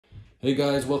Hey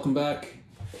guys, welcome back.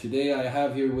 Today I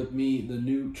have here with me the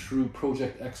new True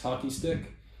Project X hockey stick.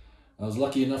 I was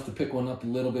lucky enough to pick one up a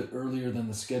little bit earlier than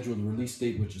the scheduled release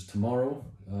date, which is tomorrow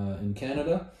in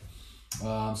Canada.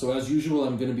 So as usual,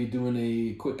 I'm going to be doing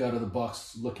a quick out of the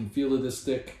box look and feel of this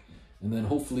stick. And then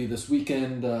hopefully this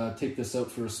weekend, take this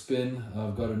out for a spin.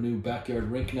 I've got a new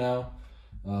backyard rink now,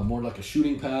 more like a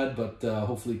shooting pad, but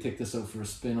hopefully take this out for a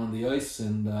spin on the ice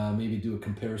and maybe do a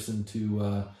comparison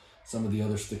to some of the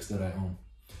other sticks that I own.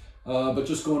 But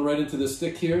just going right into the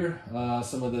stick here,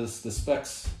 some of the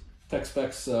specs, tech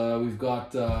specs. We've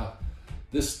got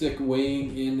this stick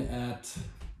weighing in at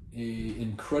a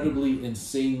incredibly,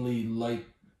 insanely light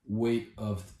weight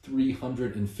of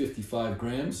 355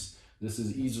 grams. This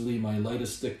is easily my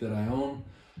lightest stick that I own.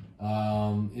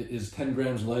 It is 10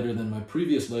 grams lighter than my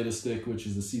previous lightest stick, which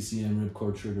is the CCM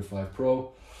Ripcord Trigger 5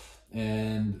 Pro.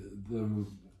 And the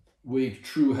way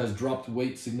True has dropped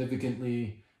weight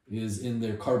significantly is in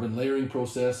their carbon layering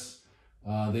process.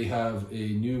 They have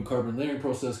a new carbon layering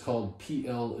process called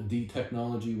PLD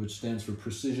technology, which stands for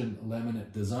Precision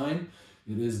Laminate Design.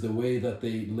 It is the way that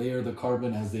they layer the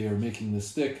carbon as they are making the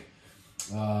stick,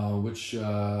 which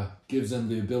gives them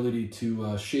the ability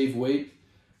to shave weight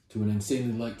to an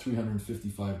insanely light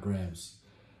 355 grams.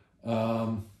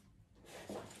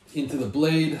 Into the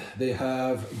blade, they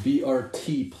have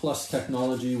BRT Plus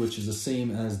technology, which is the same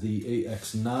as the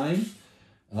AX9.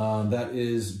 That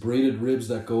is braided ribs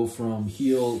that go from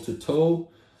heel to toe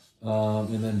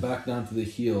and then back down to the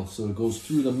heel. So it goes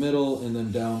through the middle and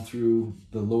then down through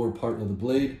the lower part of the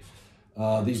blade.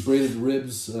 These braided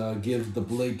ribs give the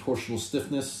blade torsional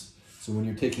stiffness. So when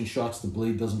you're taking shots, the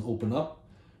blade doesn't open up.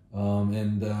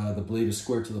 And the blade is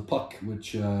square to the puck,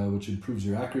 which improves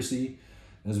your accuracy.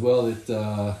 As well, it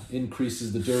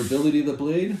increases the durability of the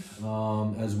blade,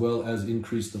 as well as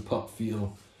increase the puck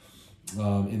feel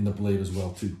in the blade as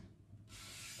well too.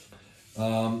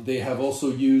 They have also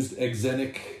used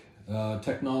Exenic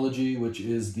technology, which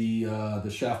is the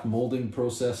shaft molding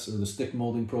process or the stick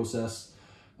molding process.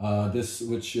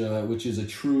 Which is a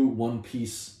true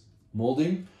one-piece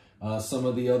molding. Some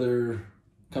of the other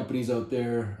companies out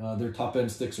there, their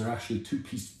top-end sticks are actually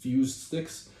two-piece fused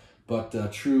sticks.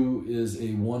 But True is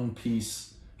a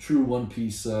true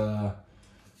one-piece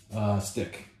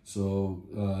stick. So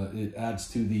it adds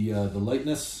to the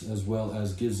lightness as well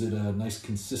as gives it a nice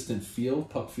consistent feel,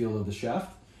 puck feel of the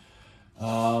shaft.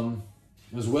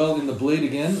 As well in the blade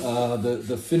again,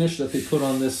 the finish that they put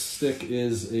on this stick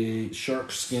is a shark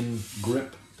skin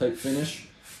grip type finish.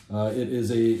 It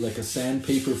is like a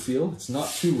sandpaper feel. It's not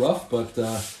too rough, but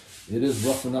it is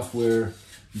rough enough where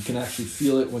you can actually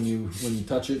feel it when you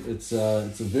touch it. It's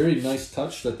a very nice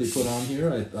touch that they put on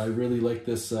here. I really like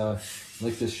this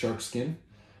shark skin.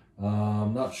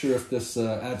 I'm not sure if this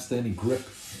adds to any grip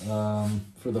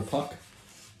for the puck,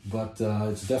 but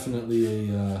it's definitely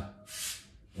a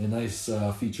nice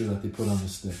feature that they put on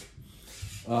this stick.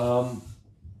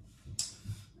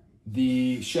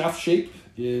 The shaft shape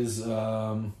is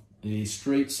a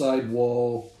straight side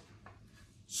wall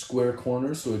square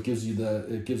corner, so it gives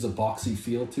a boxy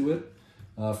feel to it.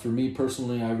 For me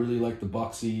personally, I really like the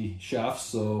boxy shafts,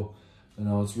 so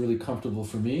it's really comfortable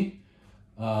for me.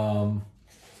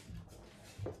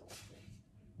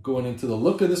 Going into the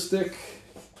look of the stick,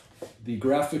 the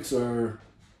graphics are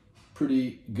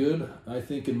pretty good, I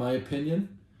think, in my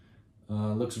opinion.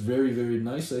 Looks very, very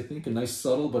nice, I think. A nice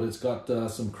subtle, but it's got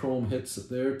some chrome hits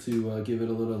there to give it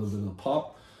a little bit of a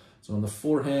pop. So on the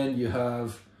forehand, you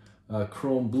have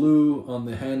chrome blue on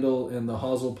the handle and the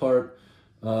hosel part.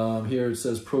 Here it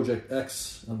says Project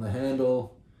X on the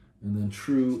handle and then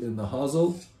True in the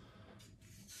hosel.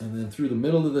 And then through the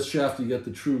middle of the shaft, you get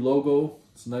the True logo.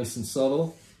 It's nice and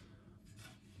subtle.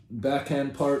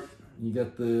 Backhand part, you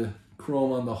get the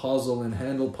chrome on the hosel and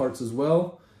handle parts as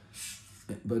well.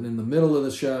 But in the middle of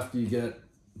the shaft, you get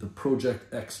the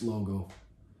Project X logo.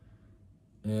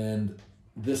 And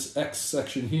this X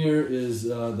section here is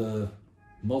the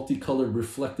multicolored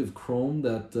reflective chrome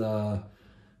that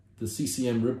the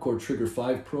CCM Ripcord Trigger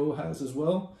 5 Pro has as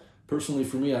well. Personally,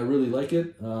 for me, I really like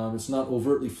it. It's not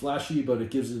overtly flashy, but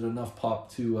it gives it enough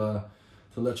pop to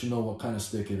let you know what kind of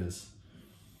stick it is.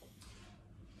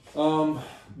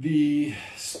 The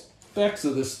specs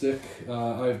of this stick,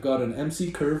 I've got an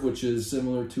MC curve, which is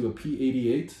similar to a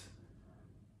P88,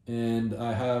 and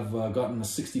I have gotten a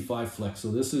 65 flex.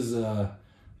 So this is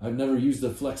I've never used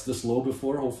a flex this low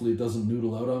before. Hopefully it doesn't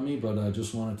noodle out on me, but I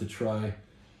just wanted to try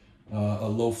a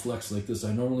low flex like this.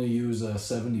 I normally use a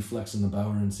 70 flex in the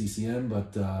Bauer and CCM,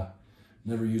 but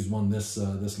never used one this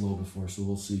low before, so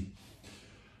we'll see.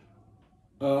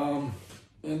 And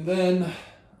then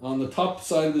On the top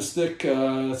side of the stick,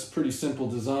 it's a pretty simple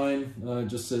design. It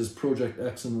just says Project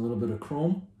X in a little bit of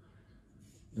chrome.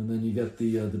 And then you get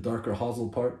the darker hosel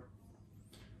part.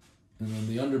 And then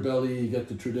the underbelly, you get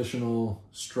the traditional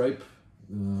stripe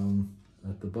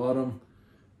at the bottom.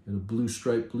 Get a blue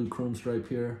stripe, blue chrome stripe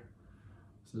here.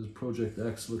 It says Project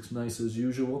X, looks nice as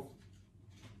usual.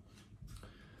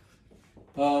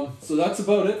 So that's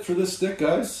about it for this stick,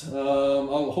 guys.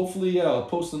 Hopefully I'll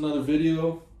post another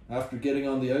video after getting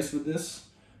on the ice with this.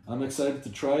 I'm excited to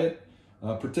try it.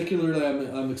 Particularly,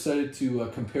 I'm excited to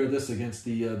compare this against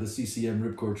the CCM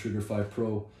Ripcord Trigger 5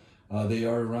 Pro. They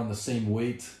are around the same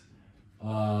weight.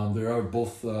 There are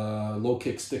both low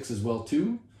kick sticks as well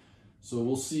too. So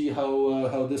we'll see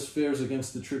how this fares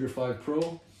against the Trigger 5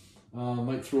 Pro.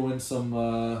 Might throw in some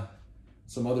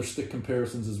other stick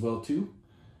comparisons as well too.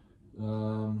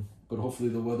 But hopefully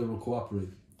the weather will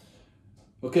cooperate.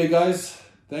 Okay guys,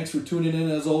 thanks for tuning in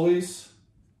as always.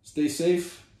 Stay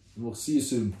safe and we'll see you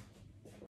soon.